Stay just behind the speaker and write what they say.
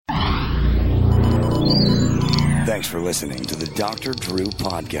Thanks for listening to the Dr. Drew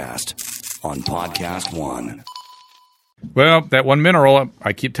Podcast on Podcast One. Well, that one mineral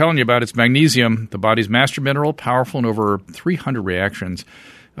I keep telling you about, it's magnesium, the body's master mineral, powerful in over 300 reactions.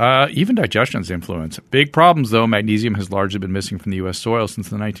 Even digestion's influence. Big problems, though. Magnesium has largely been missing from the U.S. soil since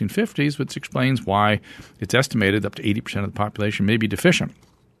the 1950s, which explains why it's estimated up to 80% of the population may be deficient.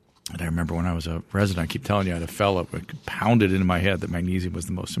 And I remember when I was a resident, I keep telling you, I had a fellow who pounded into my head that magnesium was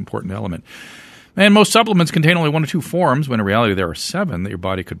the most important element. And most supplements contain only 1 or 2 forms, when in reality there are 7 that your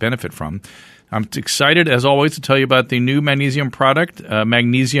body could benefit from. I'm excited, as always, to tell you about the new magnesium product,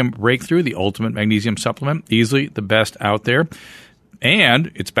 Magnesium Breakthrough, the ultimate magnesium supplement, easily the best out there.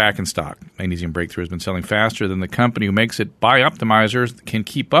 And it's back in stock. Magnesium Breakthrough has been selling faster than the company who makes it, Bioptimizers, can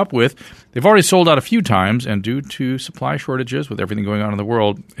keep up with. They've already sold out a few times, and due to supply shortages with everything going on in the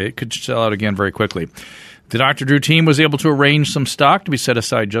world, it could sell out again very quickly. The Dr. Drew team was able to arrange some stock to be set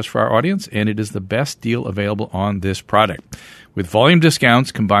aside just for our audience, and it is the best deal available on this product. With volume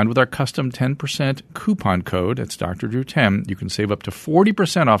discounts combined with our custom 10% coupon code, that's Dr. Drew 10, you can save up to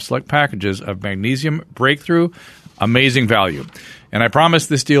 40% off select packages of Magnesium Breakthrough. Amazing value. And I promise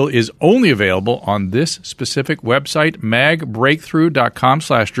this deal is only available on this specific website,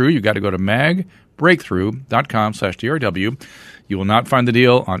 magbreakthrough.com/Drew. You got to go to magbreakthrough.com/DRW. You will not find the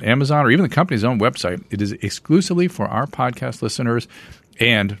deal on Amazon or even the company's own website. It is exclusively for our podcast listeners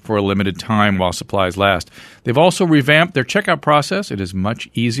and for a limited time while supplies last. They've also revamped their checkout process. It is much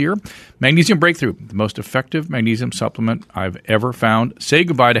easier. Magnesium Breakthrough, the most effective magnesium supplement I've ever found. Say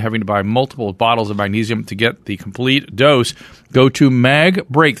goodbye to having to buy multiple bottles of magnesium to get the complete dose. Go to Mag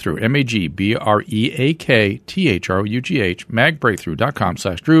Breakthrough, MAGBREAKTHROUGH,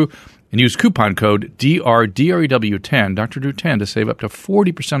 magbreakthrough.com/Drew, and use coupon code DRDREW10, Dr. Drew 10, to save up to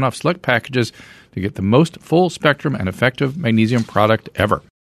 40% off select packages to get the most full spectrum and effective magnesium product ever.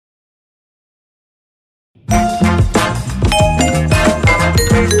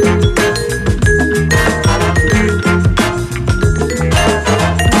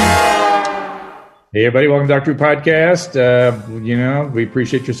 Hey, everybody. Welcome to Dr. Drew Podcast. We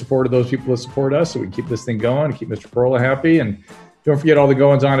appreciate your support of those people that support us so we can keep this thing going, keep Mr. Perola happy. And don't forget all the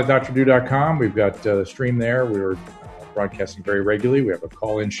goings on at drdrew.com. We've got the stream there. We're broadcasting very regularly. We have a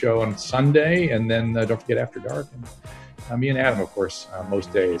call-in show on Sunday, and then don't forget After Dark. And me and Adam, of course,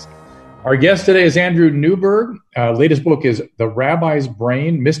 most days. Our guest today is Andrew Newberg. Latest book is The Rabbi's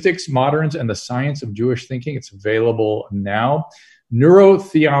Brain, Mystics, Moderns, and the Science of Jewish Thinking. It's available now.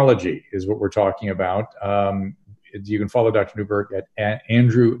 Neurotheology is what we're talking about. You can follow Dr. Newberg at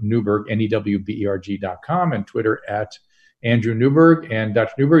Andrew Newberg, NEWBERG.com, and Twitter at Andrew Newberg. And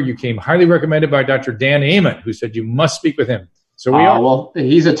Dr. Newberg, you came highly recommended by Dr. Dan Amon, who said you must speak with him. So we are. Well,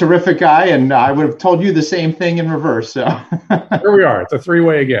 he's a terrific guy, and I would have told you the same thing in reverse. So here we are. It's a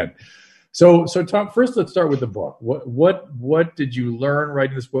 3-way again. So Tom, first let's start with the book. What did you learn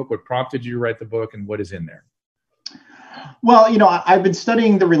writing this book? What prompted you to write the book, and what is in there? Well, I've been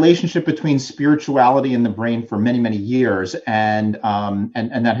studying the relationship between spirituality and the brain for many, many years, and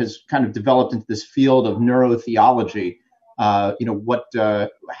that has kind of developed into this field of neurotheology. How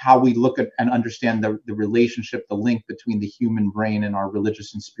we look at and understand the relationship, the link between the human brain and our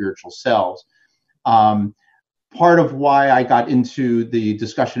religious and spiritual selves. Part of why I got into the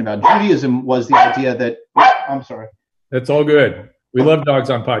discussion about Judaism was the idea that, I'm sorry. That's all good. We love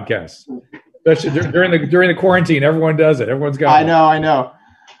dogs on podcasts. Especially during the quarantine, everyone does it. Everyone's got I know.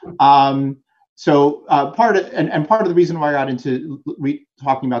 So part of the reason why I got into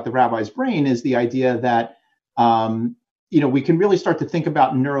talking about the rabbi's brain is the idea that we can really start to think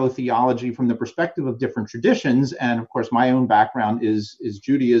about neurotheology from the perspective of different traditions. And of course, my own background is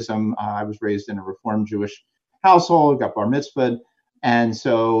Judaism. I was raised in a Reformed Jewish household, got bar mitzvahed. And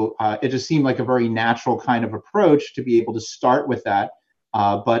so it just seemed like a very natural kind of approach to be able to start with that.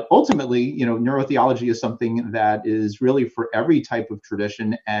 But ultimately, neurotheology is something that is really for every type of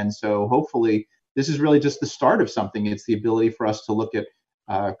tradition. And so hopefully this is really just the start of something. It's the ability for us to look at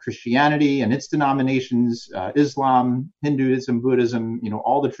Christianity and its denominations, Islam, Hinduism, Buddhism,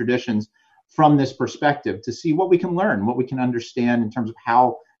 all the traditions from this perspective to see what we can learn, what we can understand in terms of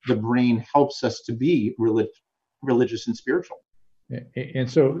how the brain helps us to be religious and spiritual. And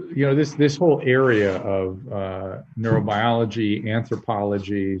so, this whole area of neurobiology,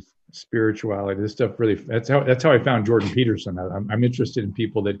 anthropology, spirituality, this stuff really, that's how I found Jordan Peterson. I'm interested in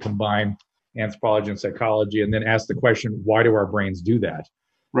people that combine anthropology and psychology and then ask the question, why do our brains do that?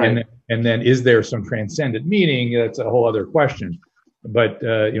 Right. And then is there some transcendent meaning? That's a whole other question. But,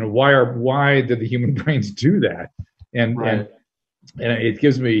 why did the human brains do that? And, right. and it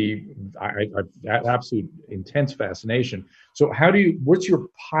gives me absolute intense fascination. So what's your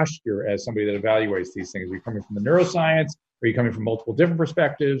posture as somebody that evaluates these things? Are you coming from the neuroscience? Are you coming from multiple different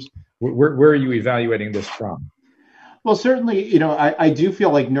perspectives? Where are you evaluating this from? Well, certainly, I do feel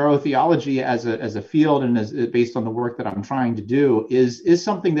like neurotheology as a field and as based on the work that I'm trying to do is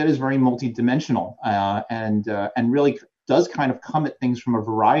something that is very multidimensional and really does kind of come at things from a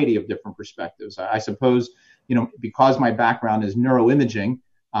variety of different perspectives. I suppose, because my background is neuroimaging,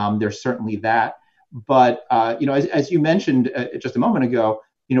 there's certainly that. But, as you mentioned just a moment ago,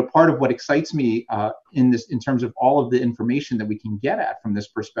 part of what excites me in terms of all of the information that we can get at from this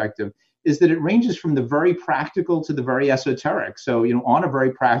perspective is that it ranges from the very practical to the very esoteric. So, on a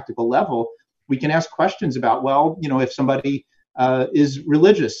very practical level, we can ask questions about, well, if somebody is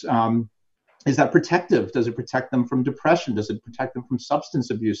religious, is that protective? Does it protect them from depression? Does it protect them from substance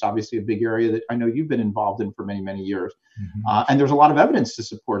abuse? Obviously, a big area that I know you've been involved in for many, many years. Mm-hmm. And there's a lot of evidence to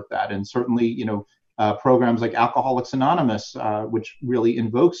support that. And certainly, programs like Alcoholics Anonymous, which really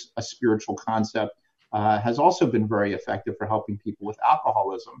invokes a spiritual concept, has also been very effective for helping people with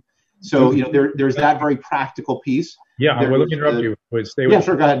alcoholism. So, there's that very practical piece. Yeah, well, let me interrupt you. Stay with yeah,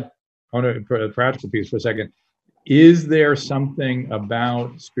 sure, go ahead. On a practical piece for a second. Is there something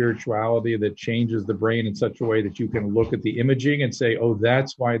about spirituality that changes the brain in such a way that you can look at the imaging and say, oh,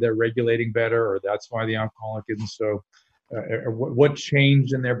 that's why they're regulating better, or that's why the alcoholic isn't so? What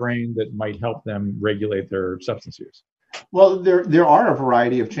changed in their brain that might help them regulate their substance use? Well, there are a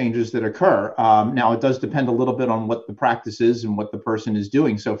variety of changes that occur. Now, it does depend a little bit on what the practice is and what the person is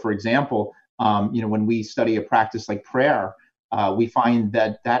doing. So, for example, when we study a practice like prayer, we find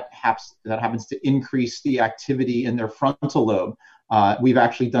that happens to increase the activity in their frontal lobe. We've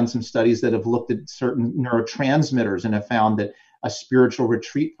actually done some studies that have looked at certain neurotransmitters and have found that a spiritual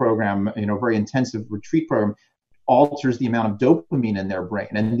retreat program, very intensive retreat program, alters the amount of dopamine in their brain.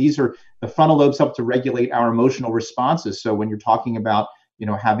 And the frontal lobes help to regulate our emotional responses. So when you're talking about,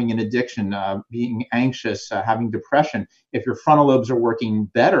 having an addiction, being anxious, having depression, if your frontal lobes are working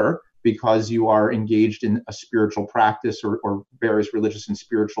better because you are engaged in a spiritual practice or various religious and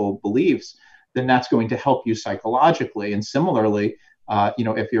spiritual beliefs, then that's going to help you psychologically. And similarly,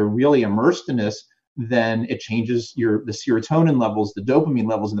 if you're really immersed in this, then it changes the serotonin levels, the dopamine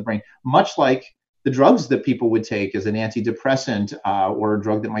levels in the brain, much like the drugs that people would take as an antidepressant or a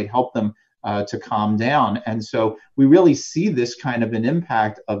drug that might help them to calm down. And so we really see this kind of an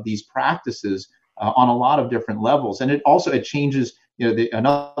impact of these practices on a lot of different levels. And it changes,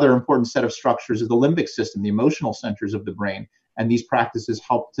 another important set of structures is the limbic system, the emotional centers of the brain. And these practices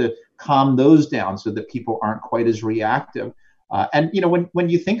help to calm those down so that people aren't quite as reactive. And when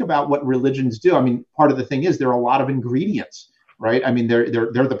you think about what religions do, I mean, part of the thing is there are a lot of ingredients, right? I mean, they're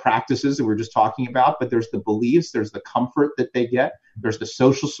the practices that we're just talking about, but there's the beliefs, there's the comfort that they get, there's the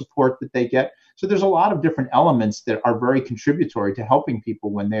social support that they get. So there's a lot of different elements that are very contributory to helping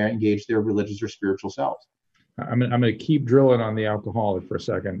people when they engage their religious or spiritual selves. I'm going to keep drilling on the alcoholic for a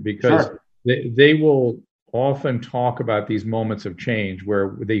second, because sure. They will often talk about these moments of change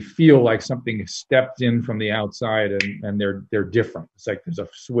where they feel like something stepped in from the outside and they're different. It's like there's a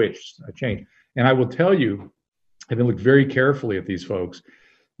switch, a change. And I will tell you, having looked very carefully at these folks,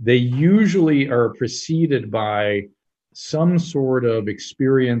 they usually are preceded by some sort of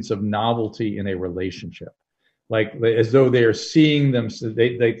experience of novelty in a relationship. Like as though they are seeing them,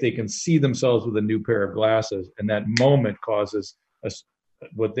 they can see themselves with a new pair of glasses, and that moment causes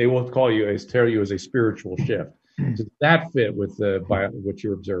what they will tell you as a spiritual shift. Does that fit with what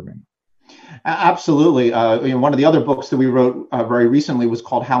you're observing? Absolutely. One of the other books that we wrote very recently was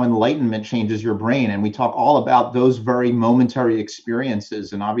called How Enlightenment Changes Your Brain. And we talk all about those very momentary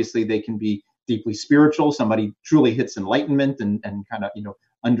experiences. And obviously they can be deeply spiritual. Somebody truly hits enlightenment and kind of,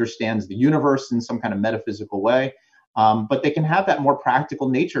 understands the universe in some kind of metaphysical way. But they can have that more practical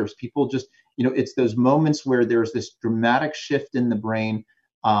nature. People just, it's those moments where there's this dramatic shift in the brain.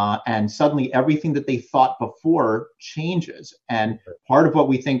 And suddenly everything that they thought before changes. And part of what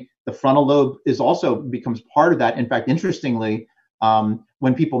we think the frontal lobe becomes part of that. In fact, interestingly,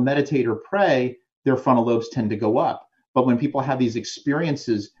 when people meditate or pray, their frontal lobes tend to go up. But when people have these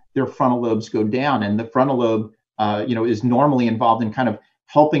experiences, their frontal lobes go down. And the frontal lobe, is normally involved in kind of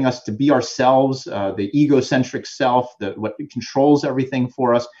helping us to be ourselves, the egocentric self, what controls everything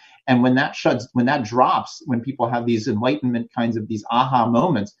for us. And when that drops, when people have these enlightenment kinds of these aha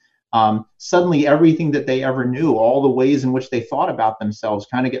moments, suddenly everything that they ever knew, all the ways in which they thought about themselves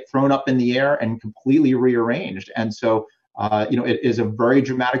kind of get thrown up in the air and completely rearranged. And so, it is a very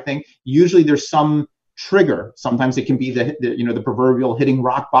dramatic thing. Usually there's some trigger. Sometimes it can be the proverbial hitting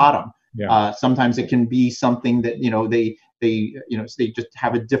rock bottom. Yeah. Sometimes it can be something that, they just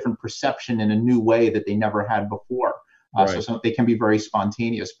have a different perception in a new way that they never had before. Right. So they can be very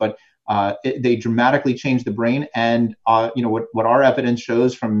spontaneous, but they dramatically change the brain. And what our evidence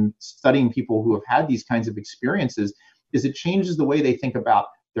shows from studying people who have had these kinds of experiences is it changes the way they think about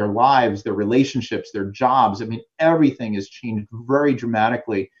their lives, their relationships, their jobs. I mean, everything is changed very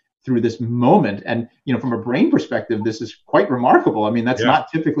dramatically through this moment. And, from a brain perspective, this is quite remarkable. I mean, that's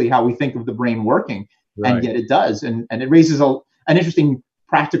not typically how we think of the brain working, and yet it does. And it raises an interesting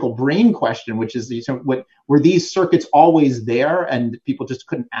practical brain question, which is, were these circuits always there and people just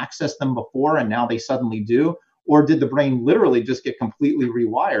couldn't access them before and now they suddenly do? Or did the brain literally just get completely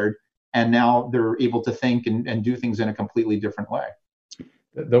rewired and now they're able to think and do things in a completely different way?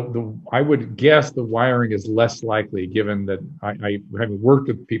 I would guess the wiring is less likely, given that I having worked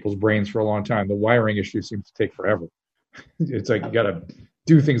with people's brains for a long time, the wiring issue seems to take forever. It's like you got to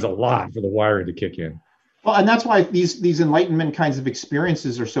do things a lot for the wiring to kick in. Well, and that's why these enlightenment kinds of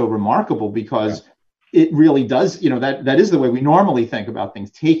experiences are so remarkable, because it really does, that is the way we normally think about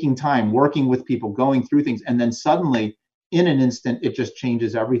things, taking time, working with people, going through things, and then suddenly in an instant, it just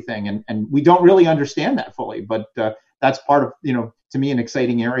changes everything. And we don't really understand that fully, but that's part of, to me, an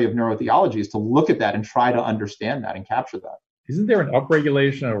exciting area of neurotheology is to look at that and try to understand that and capture that. Isn't there an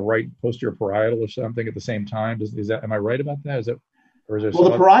upregulation of right posterior parietal or something at the same time? Am I right about that? Well,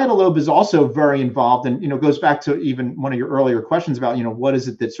 the parietal lobe is also very involved, and goes back to even one of your earlier questions about what is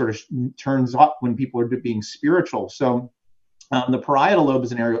it that sort of turns up when people are being spiritual. So the parietal lobe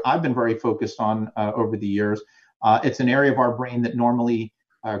is an area I've been very focused on over the years. It's an area of our brain that normally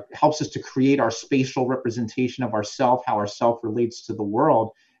helps us to create our spatial representation of ourself, how our self relates to the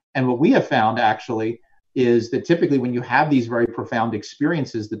world. And what we have found actually is that typically when you have these very profound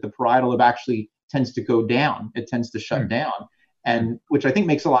experiences, that the parietal lobe actually tends to go down. It tends to shut down. And which I think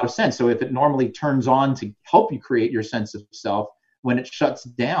makes a lot of sense. So if it normally turns on to help you create your sense of self, when it shuts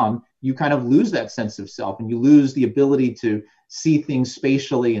down, you kind of lose that sense of self and you lose the ability to see things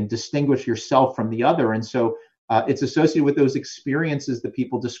spatially and distinguish yourself from the other. And so it's associated with those experiences that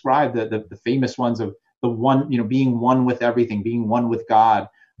people describe, the famous ones of the one, being one with everything, being one with God,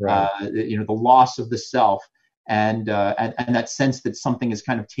 right. The loss of the self, and that sense that something is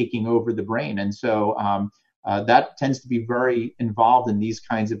kind of taking over the brain. And so that tends to be very involved in these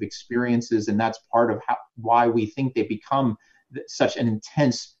kinds of experiences, and that's part of why we think they become such an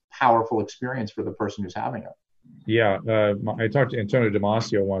intense, powerful experience for the person who's having it. Yeah, I talked to Antonio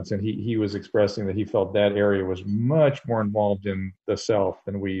Damasio once, and he was expressing that he felt that area was much more involved in the self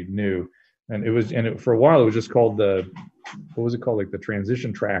than we knew, and for a while it was just called what was it called, like the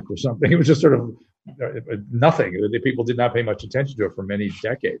transition track or something. It was just sort of nothing. People did not pay much attention to it for many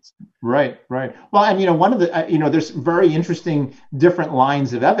decades. Right. Well, and one of the there's very interesting different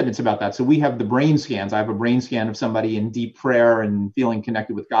lines of evidence about that. So we have the brain scans. I have a brain scan of somebody in deep prayer and feeling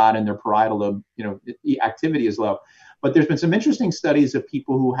connected with God, and their parietal lobe, activity is low. But there's been some interesting studies of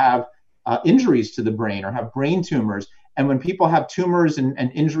people who have injuries to the brain or have brain tumors, and when people have tumors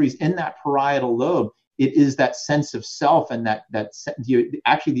and injuries in that parietal lobe, it is that sense of self and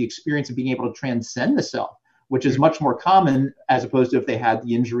actually the experience of being able to transcend the self, which is much more common as opposed to if they had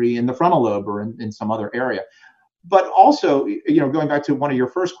the injury in the frontal lobe or in some other area. But also, going back to one of your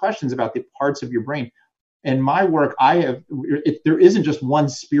first questions about the parts of your brain, in my work, there isn't just one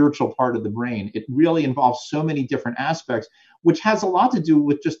spiritual part of the brain. It really involves so many different aspects, which has a lot to do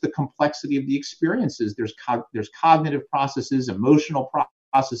with just the complexity of the experiences. There's cognitive processes, emotional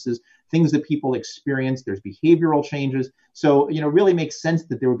processes, things that people experience. There's behavioral changes. So, really makes sense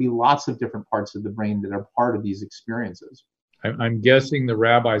that there would be lots of different parts of the brain that are part of these experiences. I'm guessing the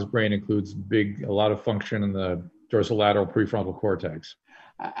rabbi's brain includes a lot of function in the dorsolateral prefrontal cortex.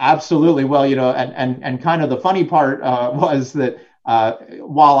 Absolutely. Well, and kind of the funny part was that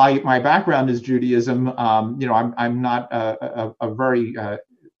while my background is Judaism, I'm not a very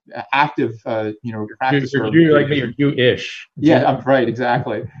active, practicer. You're like me, you're Jewish. Yeah, I'm right,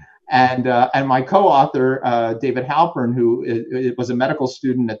 exactly. And my co-author, David Halpern, who was a medical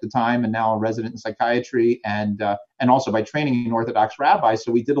student at the time and now a resident in psychiatry, and also by training an Orthodox rabbi.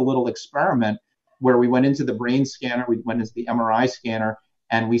 So we did a little experiment where we went into the brain scanner, we went into the MRI scanner,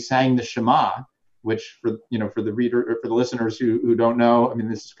 and we sang the Shema, which for the reader or for the listeners who don't know, I mean,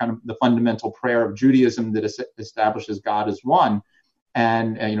 this is kind of the fundamental prayer of Judaism that establishes God as one,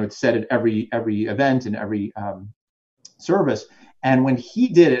 and it's said at every event and every service. And when he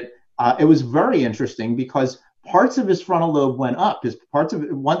did it, it was very interesting because parts of his frontal lobe went up. His parts of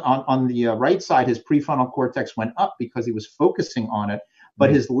it, on the right side, his prefrontal cortex went up because he was focusing on it, but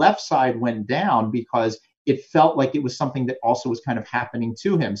his left side went down because it felt like it was something that also was kind of happening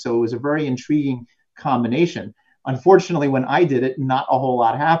to him. So it was a very intriguing combination. Unfortunately, when I did it, not a whole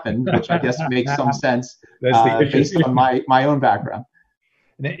lot happened, which I guess makes some sense based on my own background.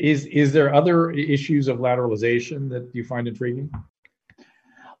 Is there other issues of lateralization that you find intriguing?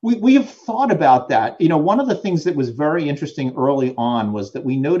 We have thought about that. One of the things that was very interesting early on was that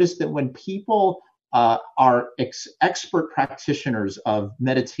we noticed that when people are expert practitioners of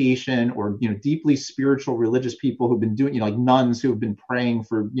meditation, or deeply spiritual religious people who've been doing, like nuns who have been praying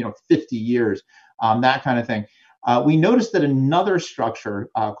for 50 years, that kind of thing, we noticed that another structure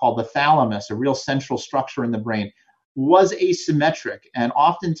called the thalamus, a real central structure in the brain, was asymmetric, and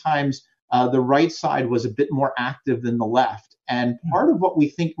oftentimes the right side was a bit more active than the left. And part of what we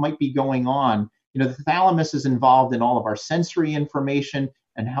think might be going on, the thalamus is involved in all of our sensory information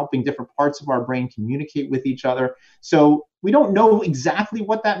and helping different parts of our brain communicate with each other. So we don't know exactly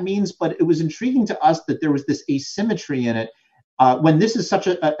what that means, but it was intriguing to us that there was this asymmetry in it when this is such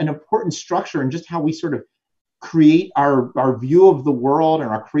an important structure, and just how we sort of create our view of the world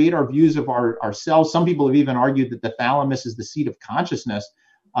and create our views of ourselves. Some people have even argued that the thalamus is the seat of consciousness.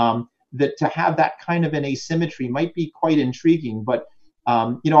 That to have that kind of an asymmetry might be quite intriguing. But,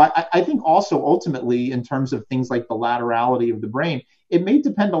 I think also ultimately, in terms of things like the laterality of the brain, it may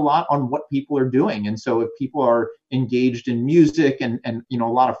depend a lot on what people are doing. And so if people are engaged in music and a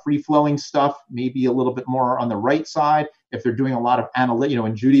lot of free flowing stuff, maybe a little bit more on the right side. If they're doing a lot of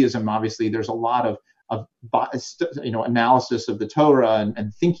in Judaism, obviously, there's a lot of analysis of the Torah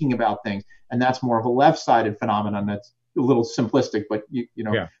and thinking about things. And that's more of a left-sided phenomenon. That's a little simplistic, but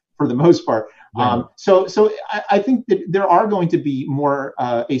for the most part. Yeah. So I think that there are going to be more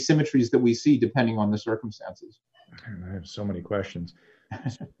asymmetries that we see depending on the circumstances. I have so many questions.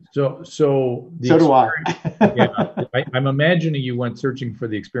 So do I. I'm imagining you went searching for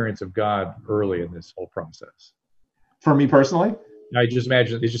the experience of God early in this whole process. For me personally? I just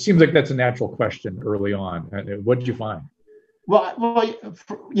imagine it just seems like that's a natural question early on. What did you find? Well,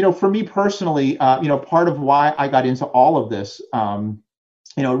 for me personally, part of why I got into all of this,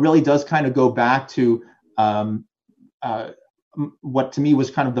 it really does kind of go back to what to me was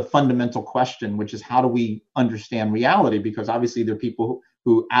kind of the fundamental question, which is how do we understand reality? Because obviously there are people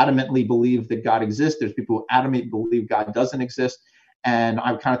who adamantly believe that God exists. There's people who adamantly believe God doesn't exist. And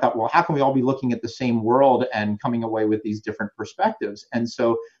I kind of thought, well, how can we all be looking at the same world and coming away with these different perspectives? And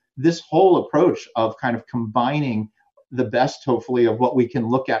so this whole approach of kind of combining the best, hopefully, of what we can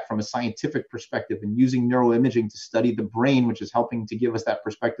look at from a scientific perspective and using neuroimaging to study the brain, which is helping to give us that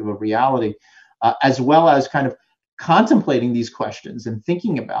perspective of reality, as well as kind of contemplating these questions and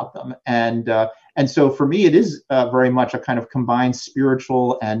thinking about them. And so for me, it is very much a kind of combined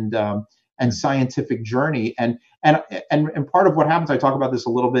spiritual and scientific journey. And part of what happens, I talk about this a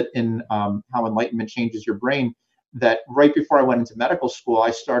little bit in how enlightenment changes your brain, that right before I went into medical school,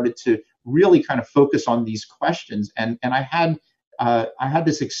 I started to really kind of focus on these questions. And I had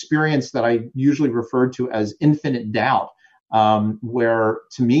this experience that I usually referred to as infinite doubt, where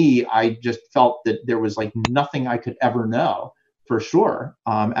to me, I just felt that there was like nothing I could ever know for sure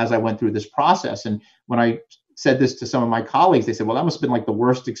as I went through this process. And when I said this to some of my colleagues, they said, well, that must have been like the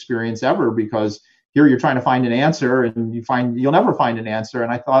worst experience ever, because here you're trying to find an answer and you'll never find an answer.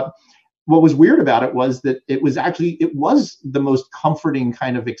 And I thought, what was weird about it was that it was the most comforting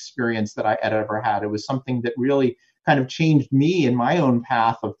kind of experience that I had ever had. It was something that really kind of changed me in my own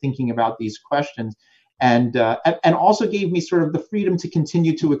path of thinking about these questions, and also gave me sort of the freedom to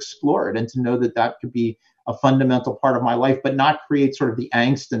continue to explore it and to know that that could be a fundamental part of my life, but not create sort of the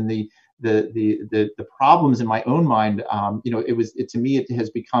angst and the problems in my own mind. To me, it has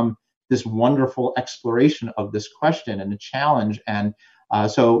become this wonderful exploration of this question and a challenge. And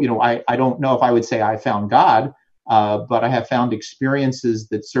so I don't know if I would say I found God, but I have found experiences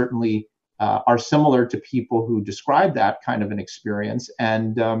that certainly are similar to people who describe that kind of an experience.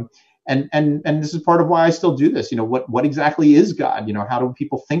 And this is part of why I still do this. What exactly is God? How do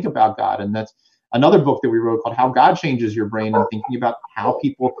people think about God? And that's another book that we wrote called How God Changes Your Brain, and thinking about how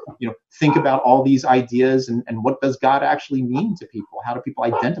people, think about all these ideas and what does God actually mean to people? How do people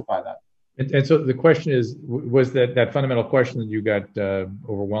identify that? And so the question is, was that fundamental question that you got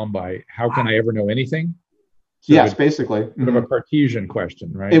overwhelmed by, how can I ever know anything? Yes, basically. Sort of a Cartesian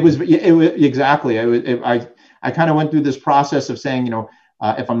question, right? It was exactly. I kind of went through this process of saying,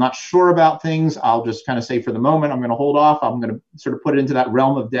 if I'm not sure about things, I'll just kind of say for the moment, I'm going to hold off. I'm going to sort of put it into that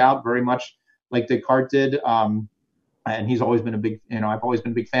realm of doubt, very much like Descartes did. And he's always been I've always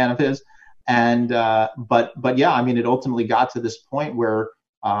been a big fan of his. And, but yeah, it ultimately got to this point where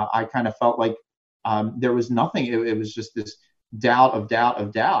I kind of felt like there was nothing. It was just this doubt of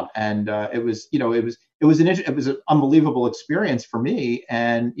doubt. And it was an unbelievable experience for me.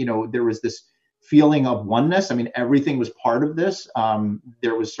 And, there was this feeling of oneness. I mean, everything was part of this.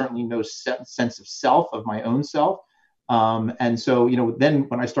 There was certainly no sense of self, of my own self. And so, then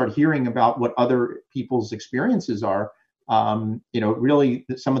when I start hearing about what other people's experiences are, really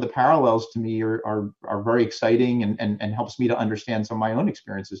some of the parallels to me are very exciting and helps me to understand some of my own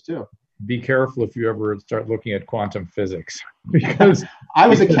experiences too. Be careful if you ever start looking at quantum physics, because I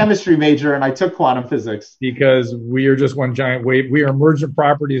was a chemistry major and I took quantum physics. Because we are just one giant wave. We are emergent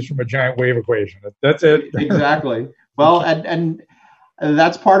properties from a giant wave equation. That's it. Exactly. Well, and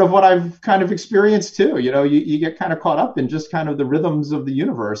that's part of what I've kind of experienced too. You get kind of caught up in just kind of the rhythms of the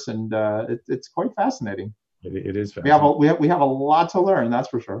universe, and it's quite fascinating. It is fascinating. We have a lot to learn, that's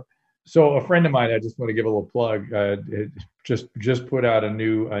for sure. So a friend of mine, I just want to give a little plug, just put out a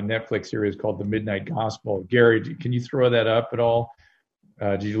new Netflix series called The Midnight Gospel. Gary, can you throw that up at all?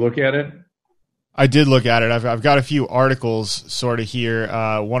 Did you look at it? I did look at it. I've got a few articles sort of here.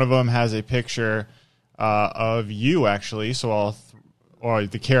 One of them has a picture of you, actually. So or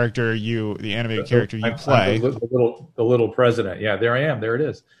the character the animated character you play. The little president. Yeah, there I am. There it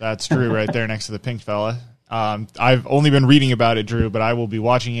is. That's Drew right there next to the pink fella. I've only been reading about it, Drew, but I will be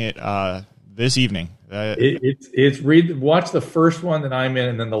watching it this evening. Watch the first one that I'm in,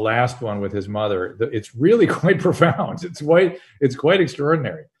 and then the last one with his mother. It's really quite profound. It's quite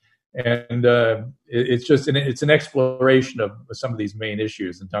extraordinary, and it's an exploration of some of these main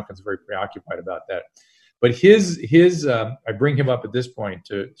issues. And Duncan's very preoccupied about that. But his I bring him up at this point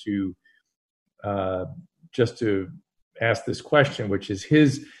to just to ask this question, which is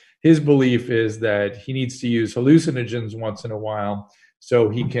his belief is that he needs to use hallucinogens once in a while so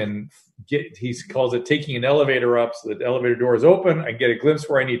he can he calls it taking an elevator up so that the elevator door is open, I get a glimpse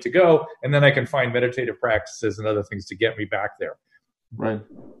where I need to go, and then I can find meditative practices and other things to get me back there. Right.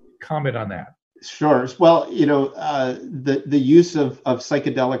 Comment on that. Sure. Well, the use of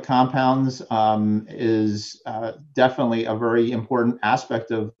psychedelic compounds is definitely a very important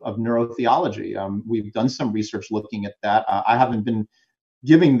aspect of neurotheology. We've done some research looking at that. I haven't been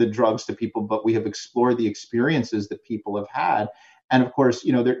giving the drugs to people, but we have explored the experiences that people have had. And of course,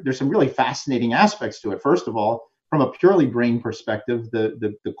 there's some really fascinating aspects to it. First of all, from a purely brain perspective,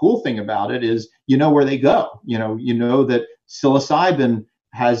 the cool thing about it is, where they go. You know that psilocybin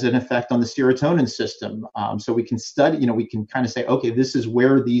has an effect on the serotonin system. So we can study, we can kind of say, okay, this is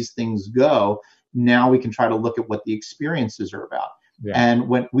where these things go. Now we can try to look at what the experiences are about. Yeah. And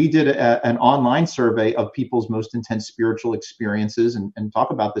when we did an online survey of people's most intense spiritual experiences and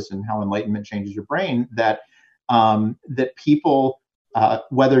talk about this and how enlightenment changes your brain, that people,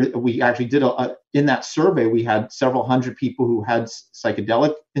 whether we actually did in that survey, we had several hundred people who had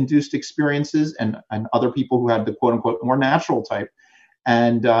psychedelic induced experiences and other people who had the quote unquote more natural type.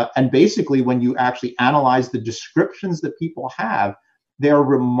 And basically when you actually analyze the descriptions that people have, they are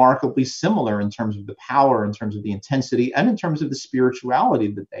remarkably similar in terms of the power, in terms of the intensity, and in terms of the spirituality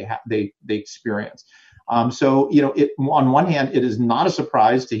that they experience. So, on one hand, it is not a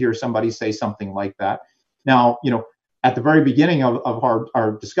surprise to hear somebody say something like that. Now, at the very beginning of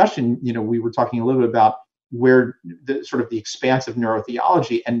our discussion, we were talking a little bit about where the sort of the expanse of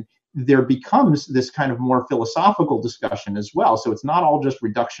neurotheology, and there becomes this kind of more philosophical discussion as well. So it's not all just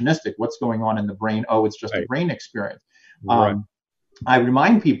reductionistic. What's going on in the brain? Oh, it's just a brain experience. Right. I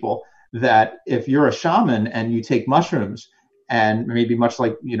remind people that if you're a shaman and you take mushrooms, and maybe much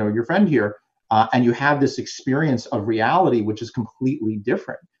like your friend here, and you have this experience of reality which is completely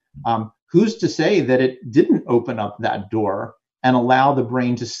different, who's to say that it didn't open up that door and allow the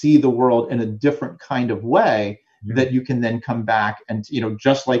brain to see the world in a different kind of way that you can then come back and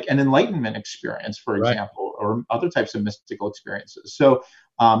just like an enlightenment experience, for example, or other types of mystical experiences. So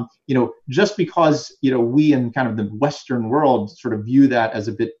just because, we in kind of the Western world sort of view that as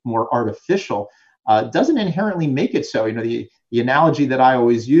a bit more artificial, doesn't inherently make it so. The analogy that I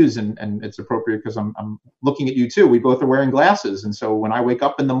always use, and it's appropriate because I'm looking at you too, we both are wearing glasses. And so when I wake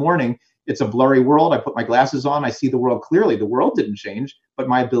up in the morning, it's a blurry world. I put my glasses on, I see the world clearly. The world didn't change, but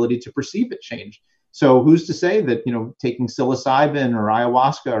my ability to perceive it changed. So who's to say that, taking psilocybin or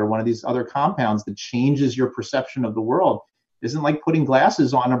ayahuasca or one of these other compounds that changes your perception of the world isn't like putting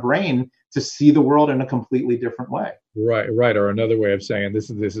glasses on a brain to see the world in a completely different way. Right. Or another way of saying this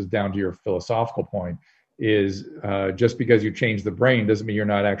is down to your philosophical point is just because you change the brain doesn't mean you're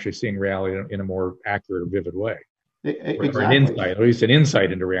not actually seeing reality in a more accurate or vivid way. Exactly. Or an insight, at least an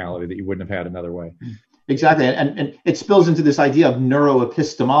insight into reality that you wouldn't have had another way. Exactly. And it spills into this idea of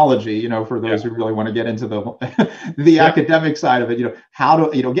neuroepistemology, for those who really want to get into the academic side of it, how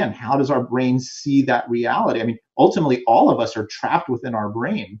does our brain see that reality? I mean, ultimately, all of us are trapped within our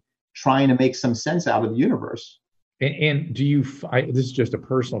brain trying to make some sense out of the universe. And do you? This is just a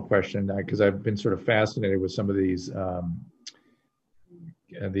personal question because I've been sort of fascinated with some of these. I'm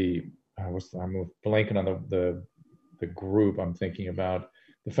blanking on the group I'm thinking about,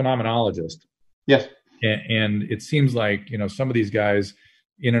 the phenomenologist. Yes. And it seems like some of these guys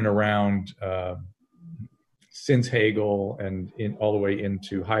in and around since Hegel and all the way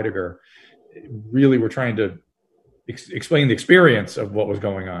into Heidegger really were trying to explain the experience of what was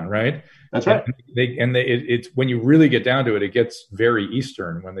going on, right? That's right. It's when you really get down to it, it gets very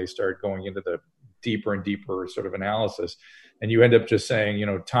Eastern when they start going into the deeper and deeper sort of analysis. And you end up just saying,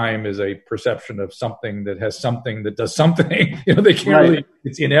 time is a perception of something that has something that does something. They can't really,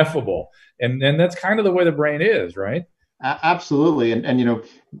 it's ineffable. And that's kind of the way the brain is, right? Absolutely. And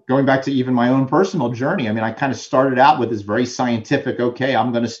going back to even my own personal journey, I kind of started out with this very scientific, okay,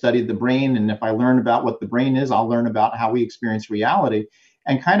 I'm going to study the brain. And if I learn about what the brain is, I'll learn about how we experience reality,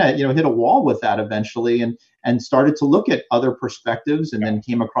 and kind of, hit a wall with that eventually and started to look at other perspectives, and then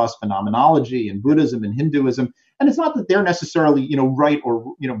came across phenomenology and Buddhism and Hinduism. And it's not that they're necessarily, right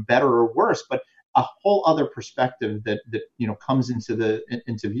or, better or worse, but a whole other perspective that comes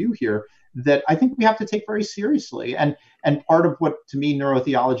into view here that I think we have to take very seriously. And part of what, to me,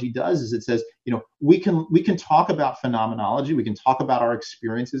 neurotheology does is it says, we can talk about phenomenology, we can talk about our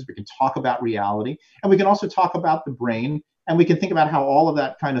experiences, we can talk about reality, and we can also talk about the brain, and we can think about how all of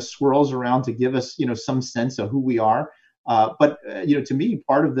that kind of swirls around to give us, some sense of who we are. But to me,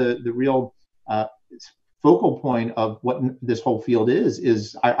 part of the real focal point of what this whole field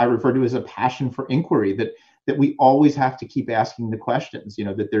is I refer to as a passion for inquiry, that we always have to keep asking the questions,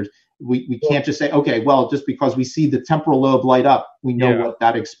 that we can't just say, okay, well, just because we see the temporal lobe light up, we know what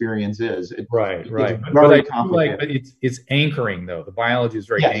that experience is. Right. It's very But complicated. it's anchoring, though. The biology is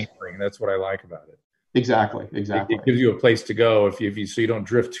very anchoring. That's what I like about it. Exactly. It gives you a place to go so you don't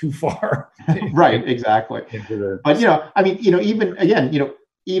drift too far. Right. Exactly. But even again,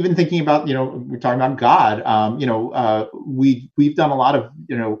 even thinking about, we're talking about God, we've done a lot of,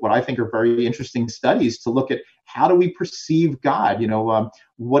 what I think are very interesting studies to look at how do we perceive God?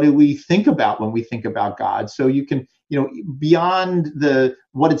 What do we think about when we think about God? So you can, beyond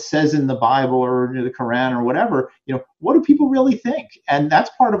what it says in the Bible or the Quran or whatever, what do people really think? And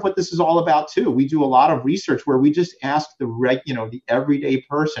that's part of what this is all about too. We do a lot of research where we just ask the everyday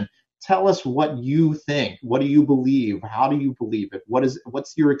person, tell us what you think. What do you believe? How do you believe it?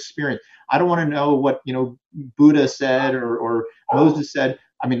 What's your experience? I don't want to know what, Buddha said or Moses said.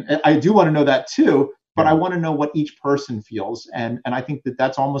 I do want to know that too, but I want to know what each person feels. And I think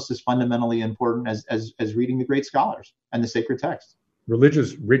that's almost as fundamentally important as reading the great scholars and the sacred texts.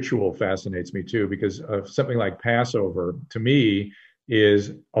 Religious ritual fascinates me too, because something like Passover, to me,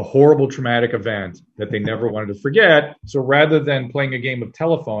 is a horrible traumatic event that they never wanted to forget. So rather than playing a game of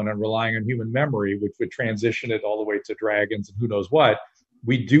telephone and relying on human memory, which would transition it all the way to dragons and who knows what,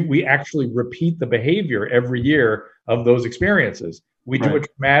 we actually repeat the behavior every year of those experiences. We do a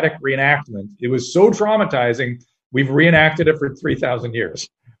traumatic reenactment. It was so traumatizing, we've reenacted it for 3,000 years.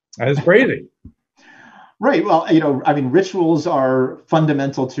 That is crazy. Right. Well, rituals are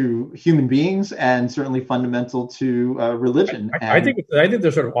fundamental to human beings and certainly fundamental to religion. I think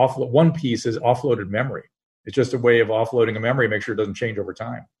they're sort of offload. One piece is offloaded memory. It's just a way of offloading a memory, make sure it doesn't change over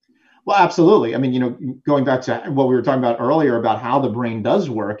time. Well, absolutely. Going back to what we were talking about earlier about how the brain does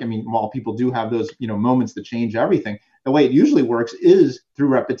work. While people do have those, moments that change everything, the way it usually works is through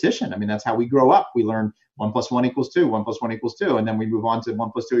repetition. That's how we grow up. We learn 1 + 1 = 2, 1 + 1 = 2, and then we move on to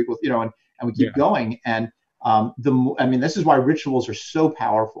 1 + 2 = and we keep going. And this is why rituals are so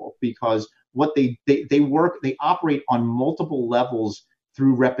powerful, because what they operate on multiple levels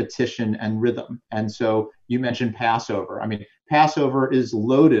through repetition and rhythm. And so you mentioned Passover. Passover is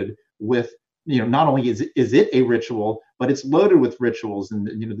loaded with, not only is it a ritual, but it's loaded with rituals and,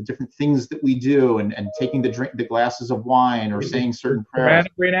 the different things that we do and taking the glasses of wine or saying certain prayers.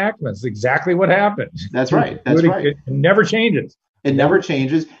 Dramatic reenactments, exactly what happened. That's right. That's right. It never changes. It never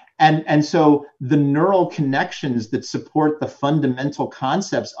changes. And so the neural connections that support the fundamental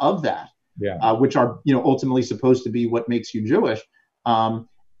concepts of that, which are, ultimately supposed to be what makes you Jewish,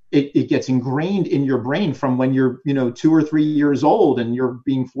 it gets ingrained in your brain from when you're, 2 or 3 years old and you're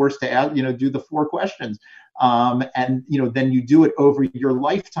being forced to add, do the 4 questions. And then you do it over your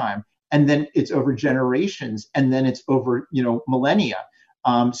lifetime, and then it's over generations, and then it's over, millennia.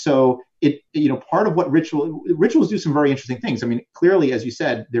 So part of what rituals do some very interesting things. Clearly, as you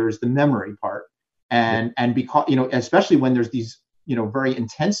said, there's the memory part, and because, especially when there's these, very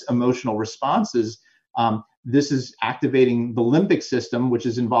intense emotional responses, this is activating the limbic system, which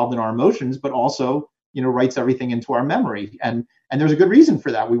is involved in our emotions, but also writes everything into our memory. And there's a good reason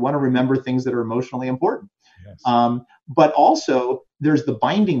for that. We want to remember things that are emotionally important. Yes. But also there's the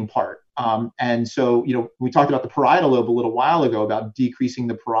binding part. And so, we talked about the parietal lobe a little while ago about decreasing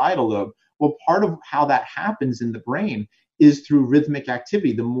the parietal lobe. Well, part of how that happens in the brain is through rhythmic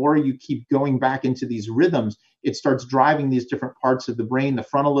activity. The more you keep going back into these rhythms, it starts driving these different parts of the brain. The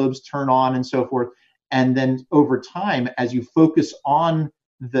frontal lobes turn on and so forth. And then over time, as you focus on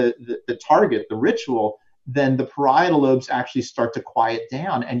the target, the ritual, then the parietal lobes actually start to quiet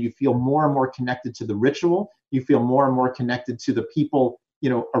down, and you feel more and more connected to the ritual. You feel more and more connected to the people,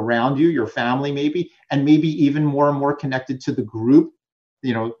 around you, your family maybe, and maybe even more and more connected to the group,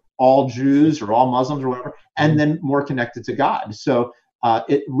 all Jews or all Muslims or whatever, and then more connected to God. So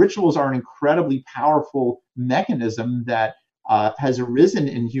rituals are an incredibly powerful mechanism that has arisen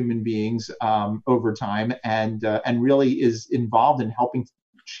in human beings over time, and really is involved in helping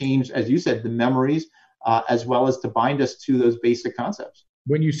change, as you said, the memories, as well as to bind us to those basic concepts.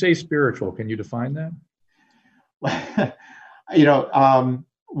 When you say spiritual, can you define that?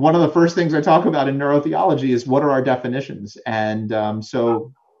 One of the first things I talk about in neurotheology is what are our definitions, and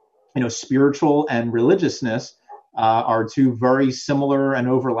so spiritual and religiousness are two very similar and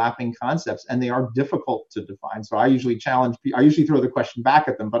overlapping concepts, and they are difficult to define. So I usually throw the question back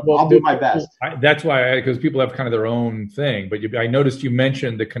at them, but I'll do my best. That's why, because people have kind of their own thing. But I noticed you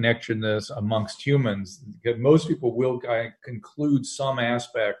mentioned the connectionness amongst humans. Most people will conclude some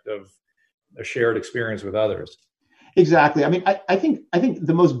aspect of a shared experience with others. Exactly. I mean, I think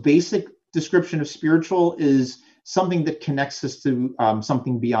the most basic description of spiritual is something that connects us to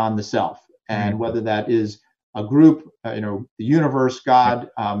something beyond the self, and whether that is a group, the universe, God,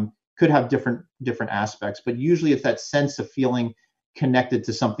 could have different aspects, but usually it's that sense of feeling connected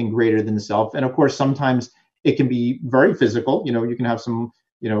to something greater than the self. And of course, sometimes it can be very physical. You can have some,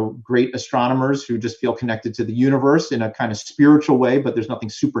 great astronomers who just feel connected to the universe in a kind of spiritual way, but there's nothing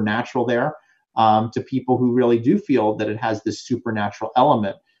supernatural there. To people who really do feel that it has this supernatural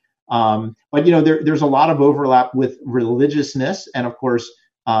element. But there's a lot of overlap with religiousness, and of course,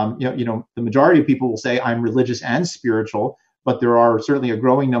 the majority of people will say I'm religious and spiritual, but there are certainly a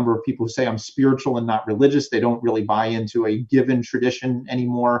growing number of people who say I'm spiritual and not religious. They don't really buy into a given tradition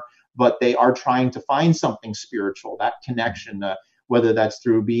anymore, but they are trying to find something spiritual, that connection, whether that's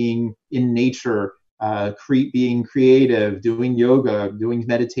through being in nature, being creative, doing yoga, doing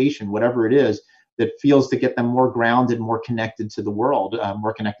meditation, whatever it is that feels to get them more grounded, more connected to the world,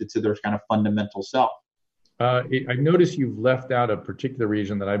 more connected to their kind of fundamental self. I noticed you've left out a particular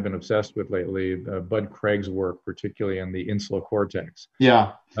region that I've been obsessed with lately, Bud Craig's work, particularly in the insular cortex.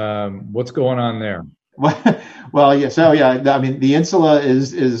 Yeah. What's going on there? Well, yeah. So, yeah, I mean, the insula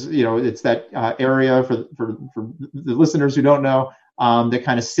is it's that area for the listeners who don't know, that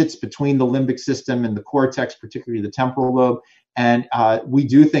kind of sits between the limbic system and the cortex, particularly the temporal lobe. And we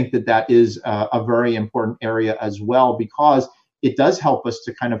do think that is a very important area as well, because it does help us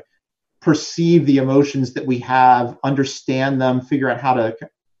to kind of perceive the emotions that we have, understand them, figure out how to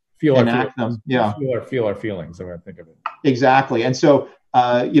enact them. Yeah. Feel our feelings, the way I think of it. Exactly. And so,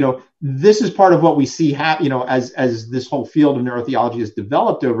 this is part of what we see as this whole field of neurotheology has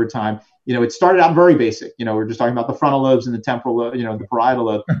developed over time. It started out very basic. We're just talking about the frontal lobes and the temporal lobe, the parietal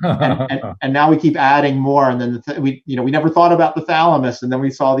lobe, and now we keep adding more. And then we never thought about the thalamus, and then we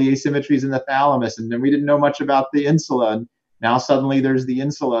saw the asymmetries in the thalamus, and then we didn't know much about the insula, and now suddenly there's the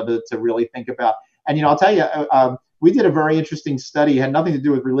insula to really think about. And I'll tell you, we did a very interesting study. It had nothing to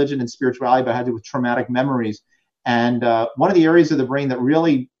do with religion and spirituality, but it had to do with traumatic memories. And one of the areas of the brain that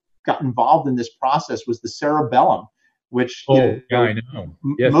really got involved in this process was the cerebellum, which I know.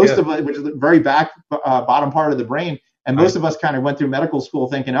 Yes, most of it, which is the very bottom part of the brain, and most of us kind of went through medical school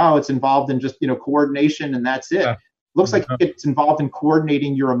thinking, oh, it's involved in just coordination and that's it. Looks like it's involved in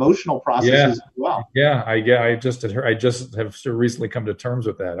coordinating your emotional processes as well. Yeah, I just have recently come to terms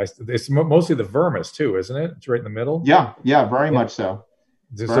with that. It's mostly the vermis too, isn't it? It's right in the middle. Yeah, very much so.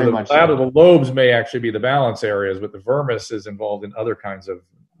 So the lobes may actually be the balance areas, but the vermis is involved in other kinds of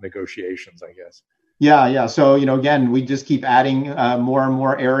negotiations, I guess. Yeah. So, again, we just keep adding more and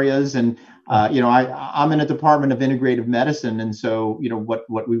more areas. And, I'm in a department of integrative medicine. And so,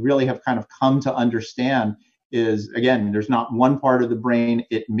 what we really have kind of come to understand is, again, there's not one part of the brain.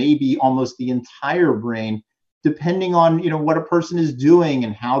 It may be almost the entire brain, depending on, what a person is doing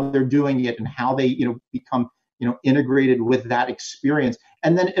and how they're doing it and how they, become, integrated with that experience.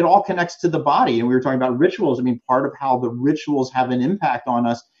 And then it all connects to the body. And we were talking about rituals. I mean, part of how the rituals have an impact on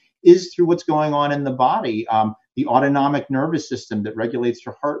us is through what's going on in the body. The autonomic nervous system that regulates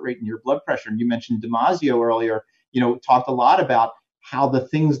your heart rate and your blood pressure. And you mentioned Damasio earlier, talked a lot about how the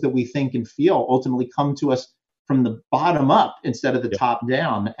things that we think and feel ultimately come to us from the bottom up instead of the top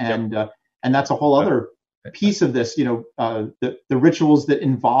down. And that's a whole other piece of this, the rituals that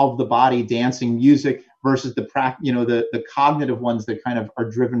involve the body, dancing, music, versus the cognitive ones that kind of are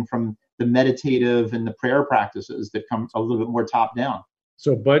driven from the meditative and the prayer practices that come a little bit more top down.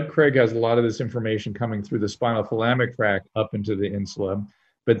 So Bud Craig has a lot of this information coming through the spinal thalamic tract up into the insula.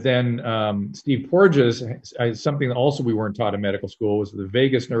 But then Steve Porges, something that also we weren't taught in medical school, was the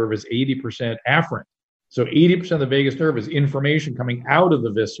vagus nerve is 80% afferent. So 80% of the vagus nerve is information coming out of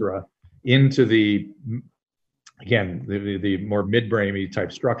the viscera into the more midbrainy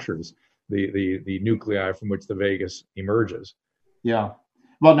type structures, the nuclei from which the vagus emerges. Yeah.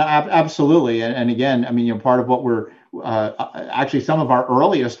 Well, no, absolutely. And again, I mean, part of what we're actually some of our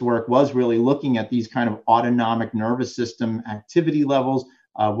earliest work was really looking at these kind of autonomic nervous system activity levels,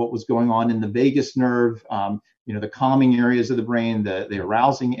 what was going on in the vagus nerve, the calming areas of the brain, the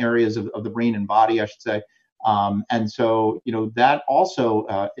arousing areas of the brain and body, I should say. And so, that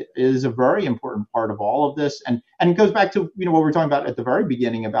also is a very important part of all of this. And it goes back to, what we were talking about at the very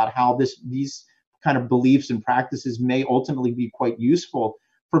beginning about how these kind of beliefs and practices may ultimately be quite useful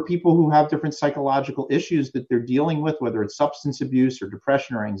for people who have different psychological issues that they're dealing with, whether it's substance abuse or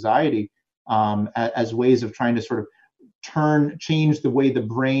depression or anxiety, as ways of trying to sort of change the way the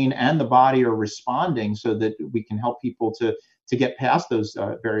brain and the body are responding so that we can help people to get past those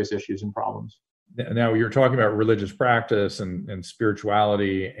various issues and problems. Now, you're talking about religious practice and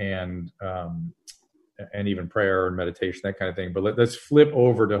spirituality and even prayer and meditation, that kind of thing. But let's flip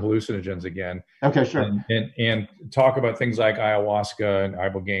over to hallucinogens again. Okay, sure. And talk about things like ayahuasca and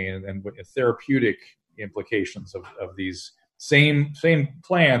ibogaine and therapeutic implications of these same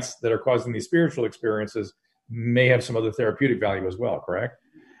plants that are causing these spiritual experiences may have some other therapeutic value as well, correct?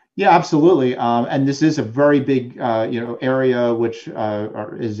 Yeah, absolutely. And this is a very big, area which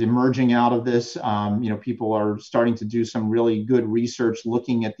is emerging out of this. People are starting to do some really good research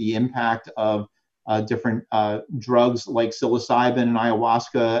looking at the impact of different drugs like psilocybin and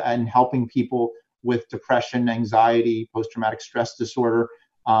ayahuasca and helping people with depression, anxiety, post-traumatic stress disorder.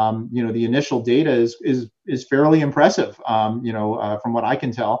 The initial data is fairly impressive, from what I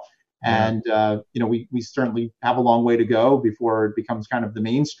can tell. And, we certainly have a long way to go before it becomes kind of the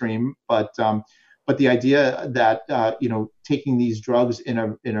mainstream. But the idea that, taking these drugs in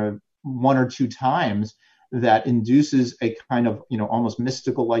a one or two times that induces a kind of, almost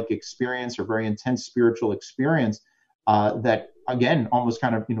mystical-like experience or very intense spiritual experience that, again, almost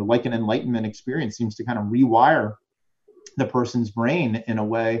kind of, like an enlightenment experience seems to kind of rewire the person's brain in a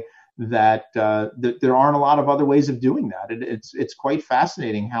way that there aren't a lot of other ways of doing that. It's quite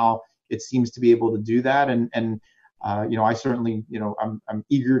fascinating how it seems to be able to do that. And I certainly, I'm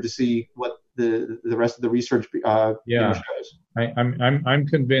eager to see what the rest of the research shows. I'm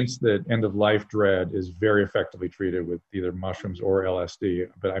convinced that end of life dread is very effectively treated with either mushrooms or LSD,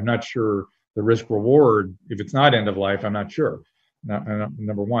 but I'm not sure the risk reward, if it's not end of life, I'm not sure.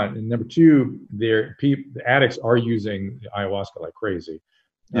 Number one. And number two, the addicts are using ayahuasca like crazy.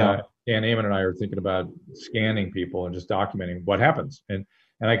 Yeah. Dan Amon and I are thinking about scanning people and just documenting what happens. And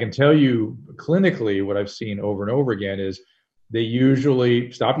I can tell you clinically what I've seen over and over again is they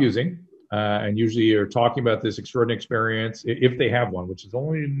usually stop using and usually are talking about this extraordinary experience, if they have one, which is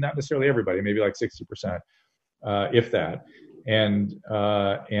only not necessarily everybody, maybe like 60%, if that, and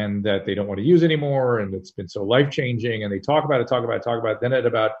that they don't want to use anymore and it's been so life-changing and they talk about it. Then at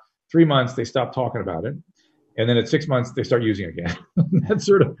about 3 months, they stop talking about it. And then at 6 months, they start using it again. That's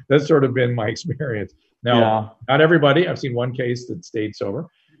sort of been my experience. Now, Not everybody. I've seen one case that stayed sober.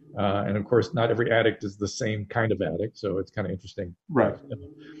 And of course, not every addict is the same kind of addict. So it's kind of interesting. Right.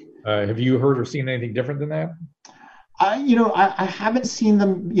 Have you heard or seen anything different than that? I haven't seen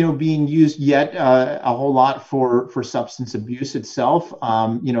them, being used yet a whole lot for substance abuse itself.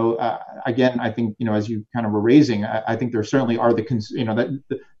 Again, I think, as you kind of were raising, I think there certainly are the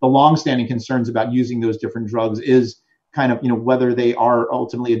longstanding concerns about using those different drugs is kind of, whether they are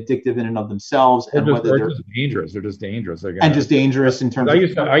ultimately addictive in and of themselves and whether they're just dangerous. They're just dangerous. And just dangerous in terms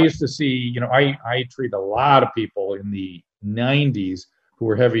of. I used to see, I treat a lot of people in the 90s who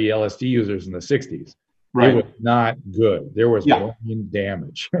were heavy LSD users in the 60s. Right. It was not good. There was brain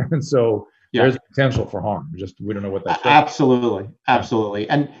damage. And so there's potential for harm. Just we don't know what that's. Absolutely.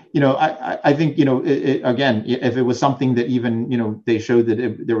 And, I think, again, if it was something that even, they showed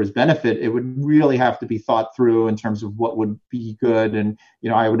that there was benefit, it would really have to be thought through in terms of what would be good. And,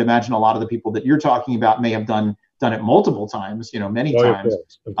 I would imagine a lot of the people that you're talking about may have done it multiple times, many times.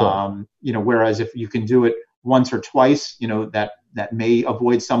 Of course. Whereas if you can do it once or twice, that that may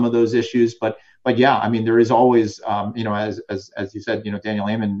avoid some of those issues. But yeah, I mean, there is always, as you said, Daniel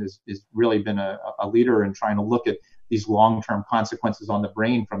Amen is really been a leader in trying to look at these long-term consequences on the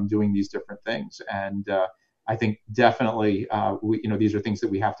brain from doing these different things. And I think definitely, these are things that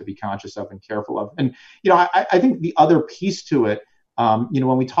we have to be conscious of and careful of. And, I think the other piece to it,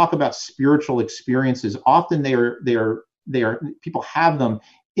 when we talk about spiritual experiences, often they are people have them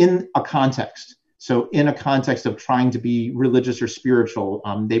in a context. So in a context of trying to be religious or spiritual,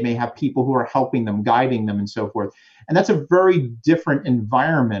 they may have people who are helping them, guiding them, and so forth. And that's a very different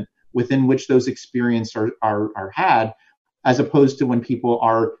environment within which those experiences are had, as opposed to when people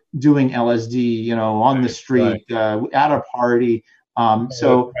are doing LSD, on the street, at a party.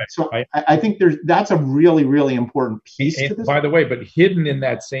 So I think that's a really, really important piece to this. By the way, but hidden in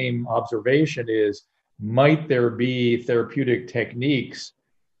that same observation is, might there be therapeutic techniques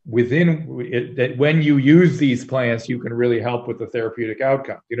within it that when you use these plants, you can really help with the therapeutic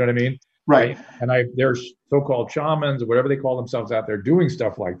outcome? You know what I mean? Right. And there's so-called shamans or whatever they call themselves out there doing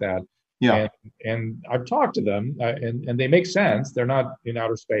stuff like that. Yeah. And I've talked to them, and they make sense. They're not in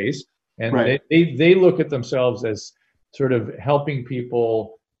outer space, and right. they look at themselves as sort of helping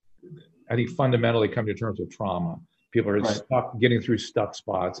people, I think, fundamentally come to terms with trauma. People are stuck, getting through stuck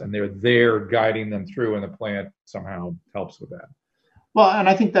spots, and they're there guiding them through, and the plant somehow helps with that. Well, and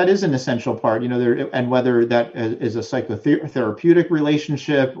I think that is an essential part, and whether that is a psychotherapeutic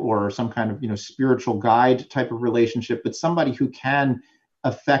relationship or some kind of, spiritual guide type of relationship, but somebody who can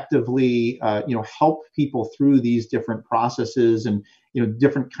effectively, help people through these different processes, and,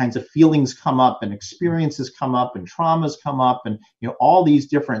 different kinds of feelings come up and experiences come up and traumas come up and, all these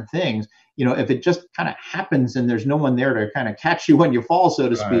different things. If it just kind of happens and there's no one there to kind of catch you when you fall, so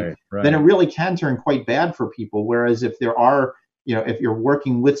to speak, then it really can turn quite bad for people. Whereas if there are, if you're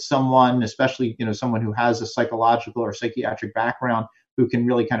working with someone, especially, someone who has a psychological or psychiatric background, who can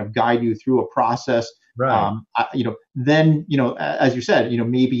really kind of guide you through a process, then, as you said,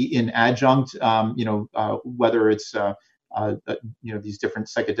 maybe in adjunct, whether it's, these different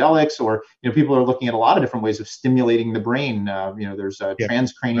psychedelics, or, people are looking at a lot of different ways of stimulating the brain. There's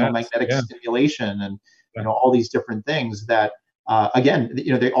transcranial magnetic stimulation and, all these different things that, again,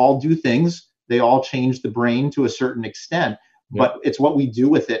 they all do things. They all change the brain to a certain extent. But it's what we do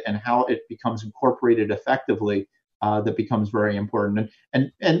with it and how it becomes incorporated effectively that becomes very important.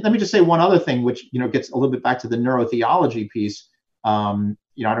 And let me just say one other thing, which gets a little bit back to the neurotheology piece. I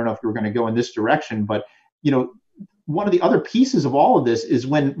don't know if we're going to go in this direction, but one of the other pieces of all of this is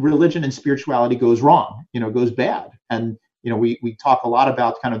when religion and spirituality goes wrong, goes bad. And we talk a lot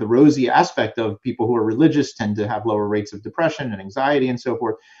about kind of the rosy aspect of people who are religious tend to have lower rates of depression and anxiety and so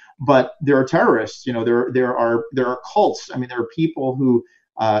forth. But there are terrorists, there are cults. I mean, there are people who,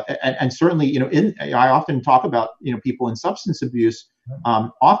 and certainly, I often talk about, people in substance abuse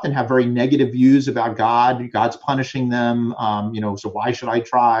often have very negative views about God. God's punishing them, so why should I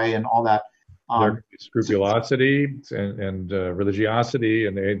try, and all that. Scrupulosity and religiosity,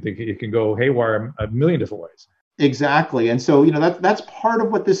 and they think it can go haywire a million different ways. Exactly. And so, that's part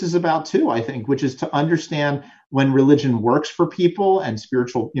of what this is about too, I think, which is to understand when religion works for people and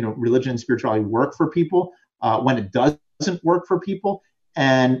religion and spirituality work for people, when it doesn't work for people.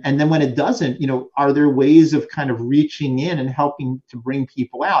 And then when it doesn't, are there ways of kind of reaching in and helping to bring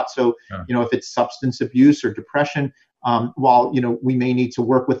people out? So, if it's substance abuse or depression, while, we may need to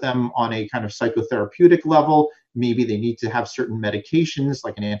work with them on a kind of psychotherapeutic level, maybe they need to have certain medications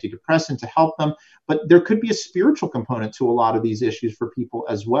like an antidepressant to help them, but there could be a spiritual component to a lot of these issues for people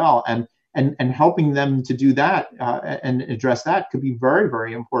as well. And helping them to do that and address that could be very,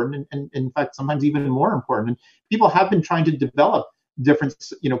 very important. And in fact, sometimes even more important. And people have been trying to develop different,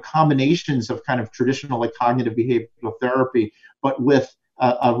 combinations of kind of traditional like cognitive behavioral therapy, but with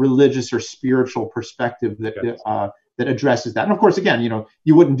a religious or spiritual perspective that addresses that. And of course, again,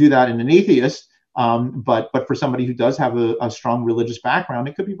 you wouldn't do that in an atheist, but for somebody who does have a strong religious background,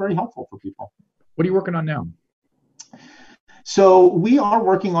 it could be very helpful for people. What are you working on now? So we are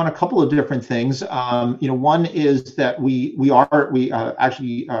working on a couple of different things. One is that we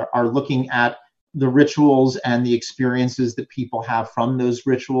actually are looking at the rituals and the experiences that people have from those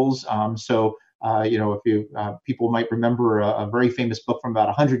rituals. If people might remember a very famous book from about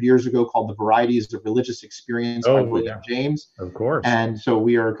 100 years ago called The Varieties of Religious Experience by William James. Of course. And so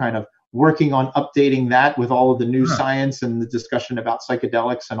we are kind of working on updating that with all of the new science and the discussion about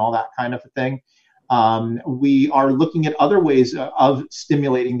psychedelics and all that kind of a thing. We are looking at other ways of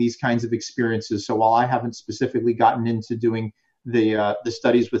stimulating these kinds of experiences. So while I haven't specifically gotten into doing the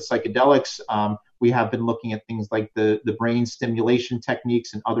studies with psychedelics, we have been looking at things like the brain stimulation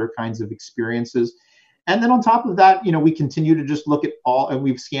techniques and other kinds of experiences. And then on top of that, we continue to just look at and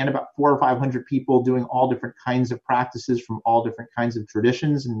we've scanned about 400 or 500 people doing all different kinds of practices from all different kinds of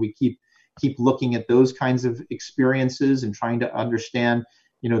traditions. And we keep looking at those kinds of experiences and trying to understand,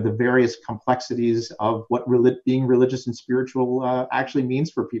 the various complexities of what being religious and spiritual actually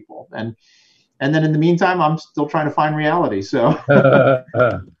means for people. And then in the meantime, I'm still trying to find reality. So,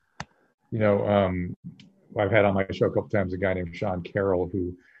 I've had on my show a couple times a guy named Sean Carroll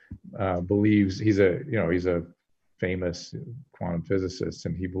who believes he's a famous quantum physicist,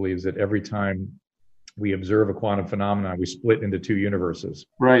 and he believes that every time we observe a quantum phenomenon, we split into two universes.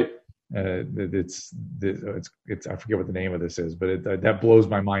 Right. It's I forget what the name of this is, but that blows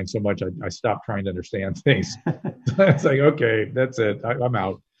my mind so much. I stopped trying to understand things. It's like, okay, that's it. I'm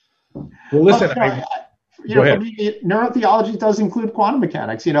out. Well, listen, for me, neurotheology does include quantum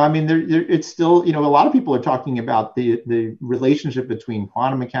mechanics. It's still, a lot of people are talking about the relationship between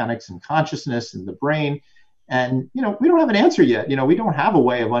quantum mechanics and consciousness and the brain. And, we don't have an answer yet. We don't have a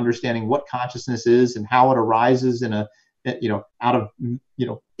way of understanding what consciousness is and how it arises out of,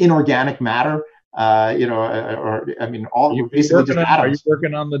 inorganic matter. Are you working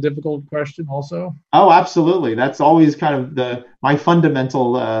on the difficult question also? Oh, absolutely. That's always kind of my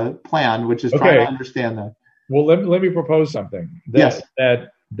fundamental plan, which is trying to understand that. Well, let me propose something.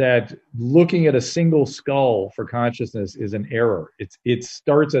 That looking at a single skull for consciousness is an error. It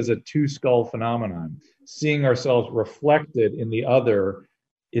starts as a two skull phenomenon. Seeing ourselves reflected in the other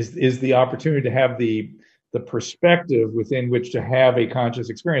is the opportunity to have the perspective within which to have a conscious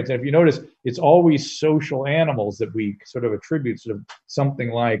experience. And if you notice, it's always social animals that we sort of attribute sort of something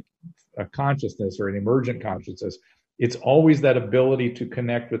like a consciousness or an emergent consciousness. It's always that ability to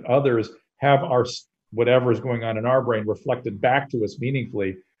connect with others, have our whatever is going on in our brain reflected back to us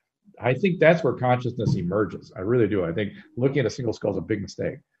meaningfully. I think that's where consciousness emerges. I really do. I think looking at a single skull is a big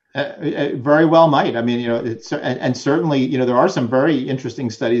mistake. Very well might. And certainly, there are some very interesting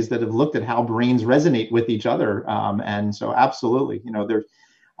studies that have looked at how brains resonate with each other. And so absolutely, there's,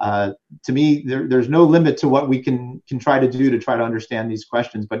 to me, there's no limit to what we can try to do to try to understand these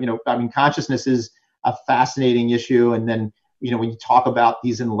questions. But, consciousness is a fascinating issue. And then, when you talk about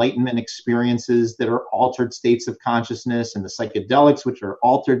these enlightenment experiences that are altered states of consciousness, and the psychedelics, which are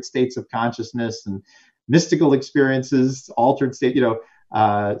altered states of consciousness, and mystical experiences, altered state,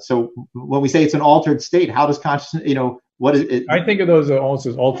 so when we say it's an altered state, how does consciousness, what is it? I think of those almost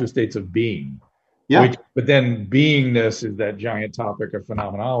as altered states of being. Yeah. But then beingness is that giant topic of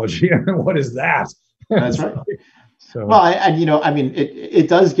phenomenology. What is that? That's right. So, well, it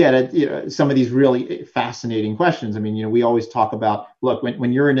does get at some of these really fascinating questions. We always talk about, look,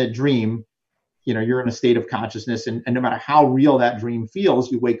 when you're in a dream, you're in a state of consciousness, and no matter how real that dream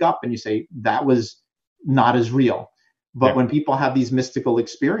feels, you wake up and you say that was not as real. But when people have these mystical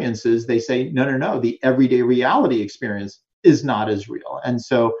experiences, they say, no, the everyday reality experience is not as real. And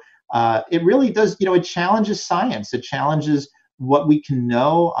so it really does, it challenges science. It challenges what we can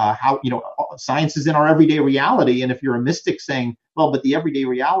know, how, science is in our everyday reality. And if you're a mystic saying, well, but the everyday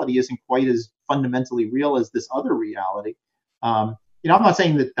reality isn't quite as fundamentally real as this other reality. I'm not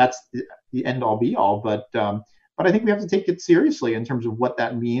saying that that's the end all be all, but I think we have to take it seriously in terms of what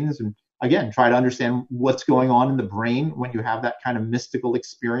that means. And again, try to understand what's going on in the brain when you have that kind of mystical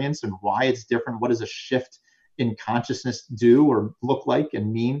experience and why it's different. What does a shift in consciousness do or look like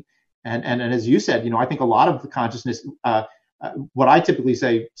and mean? And as you said, I think a lot of the consciousness, what I typically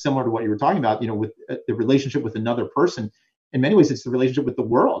say, similar to what you were talking about, with the relationship with another person, in many ways, it's the relationship with the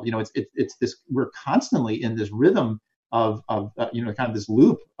world. It's this, we're constantly in this rhythm of kind of this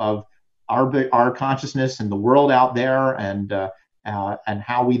loop of our consciousness and the world out there, and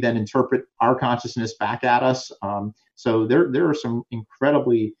how we then interpret our consciousness back at us. So there are some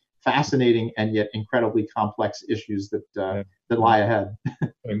incredibly fascinating and yet incredibly complex issues that lie ahead.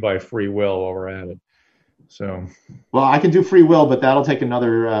 By free will while we're at it. So, well, I can do free will, but that'll take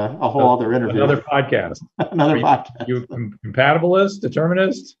a whole other interview. Another podcast. Podcast. You compatibilist,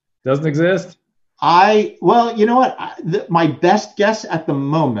 determinist, doesn't exist? Well, you know what? My best guess at the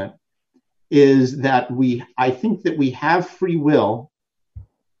moment is that I think that we have free will,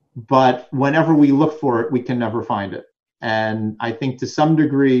 but whenever we look for it, we can never find it. And I think to some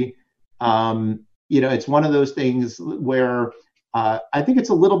degree, it's one of those things where I think it's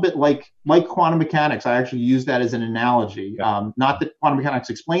a little bit like quantum mechanics. I actually use that as an analogy. Not that quantum mechanics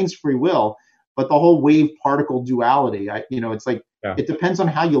explains free will, but the whole wave-particle duality. It's like, it depends on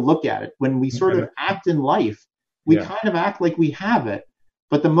how you look at it. When we sort of act in life, we kind of act like we have it.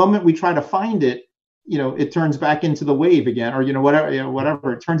 But the moment we try to find it, it turns back into the wave again, or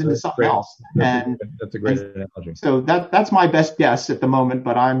whatever. It turns into something else. That's a great analogy. So that's my best guess at the moment.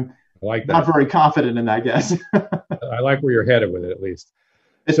 But I'm I like that. Not very confident in that guess. I like where you're headed with it, at least.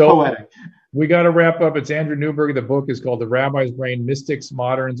 It's poetic. We got to wrap up. It's Andrew Newberg. The book is called The Rabbi's Brain, Mystics,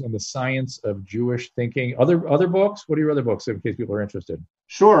 Moderns, and the Science of Jewish Thinking. Other books? What are your other books, in case people are interested?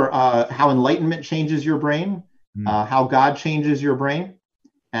 Sure. How Enlightenment Changes Your Brain, How God Changes Your Brain.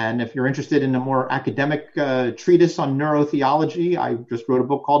 And if you're interested in a more academic treatise on neurotheology, I just wrote a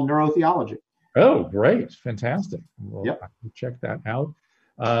book called Neurotheology. Oh, great. Fantastic. Well, Yep. I will check that out.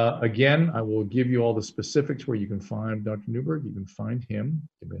 Again, I will give you all the specifics where you can find Dr. Newberg. You can find him.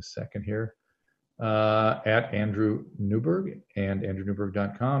 Give me a second here. At Andrew Newberg and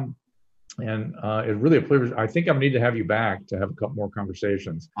andrewnewberg.com. And it's really a privilege. I think I'm going to need to have you back to have a couple more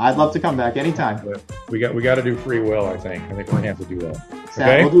conversations. I'd love to come back anytime. But we got to do free will, I think. I think we're going to have to do that.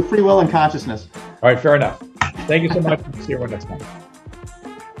 Okay? We'll do free will and consciousness. All right, fair enough. Thank you so much. See everyone next time.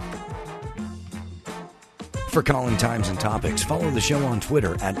 For calling times and topics, follow the show on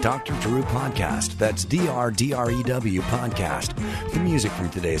Twitter at Dr. Drew Podcast. That's DRDREW Podcast. The music from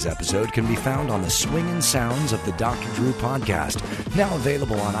today's episode can be found on the Swingin' Sounds of the Dr. Drew Podcast, now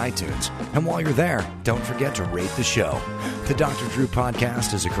available on iTunes. And while you're there, don't forget to rate the show. The Dr. Drew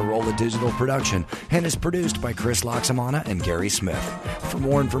Podcast is a Corolla Digital production and is produced by Chris Loxamana and Gary Smith. For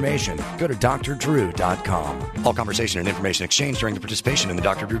more information, go to drdrew.com. All conversation and information exchanged during the participation in the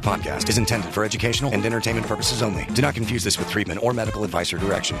Dr. Drew Podcast is intended for educational and entertainment purposes only. Do not confuse this with treatment or medical advice or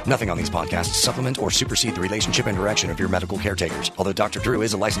direction. Nothing on these podcasts supplement or supersede the relationship and direction of your medical caretakers. Although Dr. Drew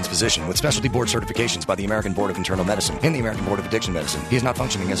is a licensed physician with specialty board certifications by the American Board of Internal Medicine and the American Board of Addiction Medicine, he is not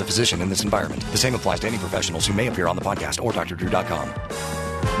functioning as a physician in this environment. The same applies to any professionals who may appear on the podcast or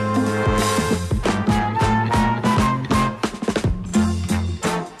drdrew.com.